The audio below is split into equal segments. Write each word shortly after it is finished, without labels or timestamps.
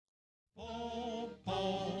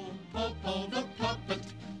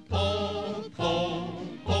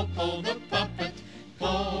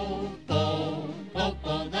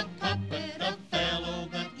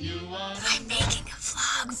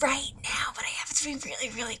to be really,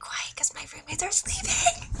 really quiet because my roommates are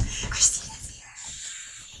sleeping. Christina's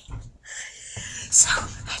here. So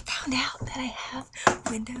I found out that I have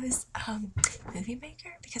Windows Movie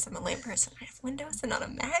Maker because I'm a lame person. I have Windows and not a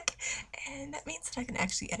Mac, and that means that I can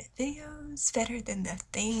actually edit videos better than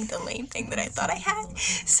the lame thing that I thought I had.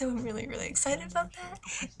 So I'm really, really excited about that.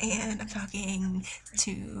 And I'm talking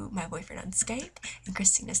to my boyfriend on Skype, and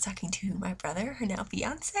Christina's talking to my brother, her now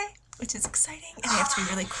fiance, which is exciting. And I have to be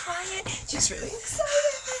really quiet. She's really excited.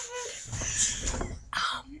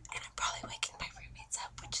 And I'm probably waking my roommates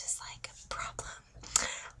up, which is like a problem.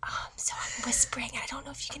 So I'm whispering, and I don't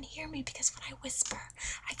know if you can hear me because when I whisper,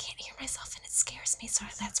 I can't hear myself and it scares me, so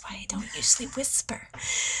that's why I don't usually whisper,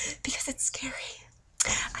 because it's scary.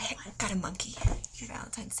 I got a monkey for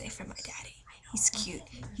Valentine's Day from my daddy. He's cute.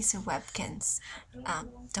 He's a Webkins.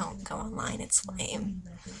 Don't go online, it's lame.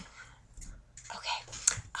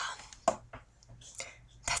 Okay,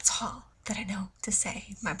 that's all that I know to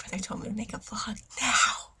say. My brother told me to make a vlog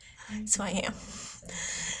now, so I am.